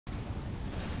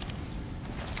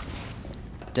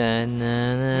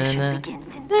Mission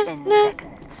begins in 10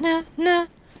 seconds. 5,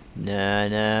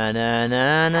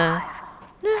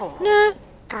 4,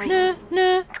 3,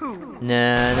 2.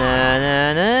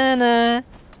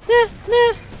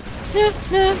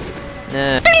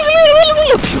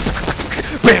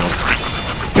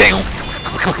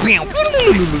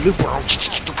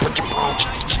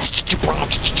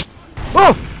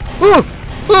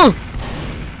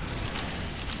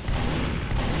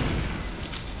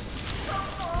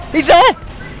 He's there!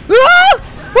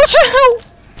 Watch out!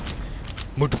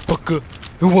 Motherfucker,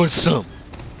 who wants some?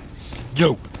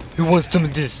 Yo, who wants some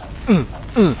of this?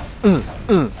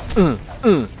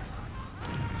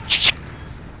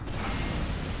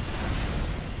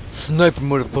 Sniper,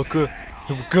 motherfucker.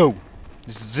 Here we go.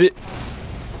 This is it.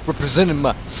 Representing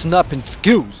my sniping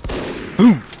skills.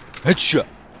 Boom, headshot.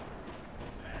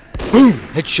 Boom,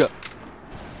 headshot.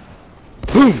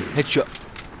 Boom, headshot.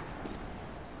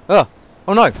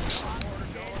 Oh no.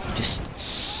 Just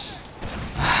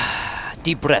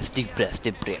deep breaths, deep breaths,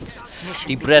 deep breaths.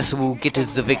 Deep breaths will get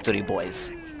us the victory,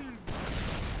 boys.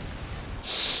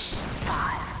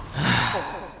 5, 4,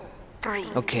 3,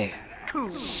 Okay. 2, 1.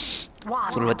 It's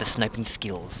all about the sniping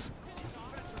skills.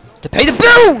 To pay the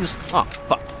bills! Oh,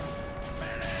 fuck.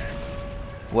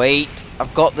 Wait,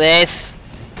 I've got this.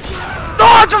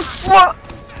 Oh, the fuck!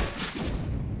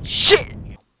 Shit!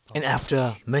 And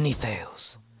after many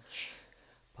fails,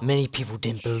 many people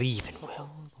didn't believe in Will.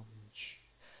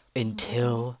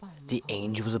 Until the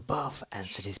angels above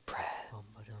answered his prayer.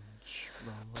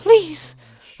 Please,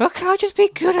 can I just be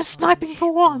good at sniping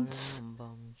for once?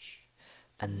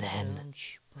 And then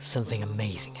something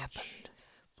amazing happened.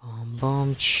 Bum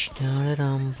bum ch da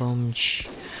dum bum ch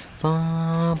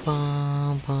bum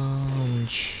bum bum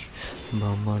ch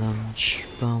bum bum ch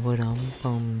bum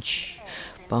bum ch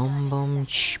bum bum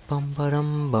ch bum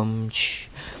bum ch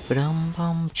bum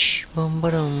bum ch bum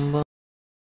bum.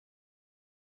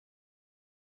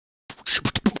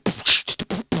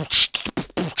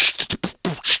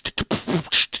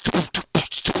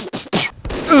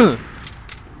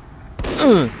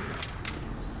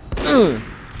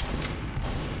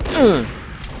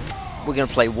 We're gonna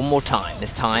play one more time.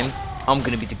 This time, I'm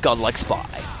gonna be the godlike spy.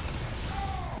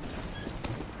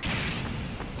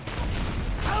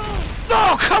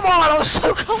 Oh, come on! I was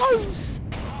so close!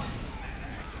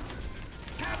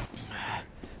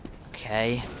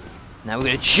 Okay. Now we're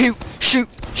gonna shoot! Shoot!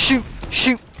 Shoot!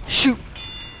 Shoot! Shoot!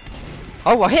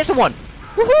 Oh, I hit someone!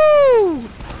 Woohoo!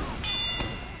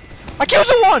 I killed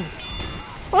someone!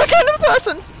 I killed another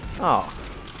person! Oh.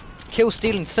 Kill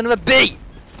stealing son of a bee!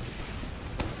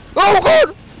 Oh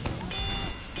god!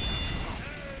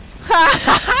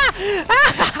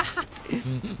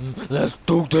 Let's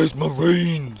do these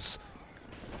Marines!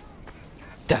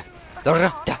 Da da da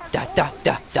da da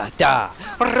da da da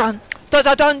run da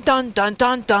da dun dun dun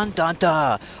dun dun dun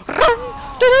da run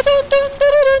da da dun dun dun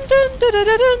dun dun dun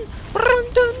dun run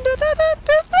dun da da da run dun da da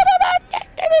dun dun da da dun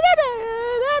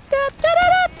dun da da dun dun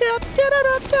dun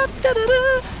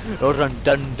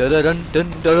da da dun dun da da dun dun dun dun run dun da da dun dun da da dun dun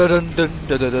dun run dun da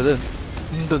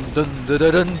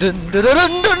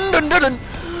da dun dun dun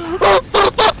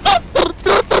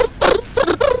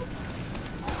dun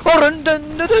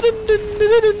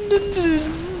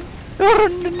run dun da da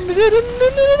dun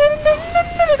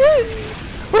dun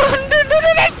dun dun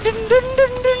dun run dun dun dun dun dun dun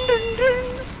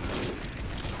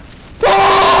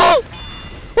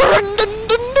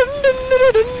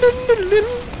dun run dun dun dun dun dun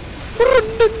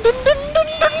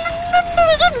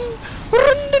dun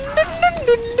run dun dun dun dun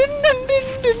dun dun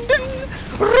dun dun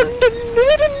run dun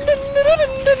dun dun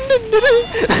dun dun dun dun.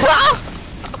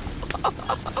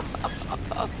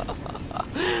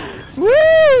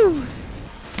 Woo!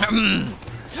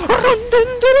 Run dun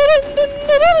dun dun dun dun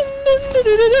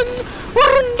dun dun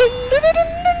run dun dun dun dun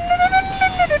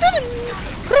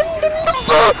run dun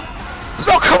dun.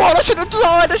 Oh come on! I should have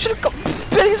died. I should have got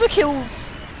billions of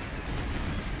kills.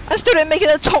 I still didn't make it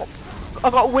to the top. I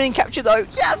got a winning capture though.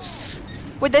 Yes!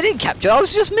 Wait, they didn't capture. It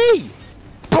was just me.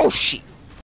 Bullshit.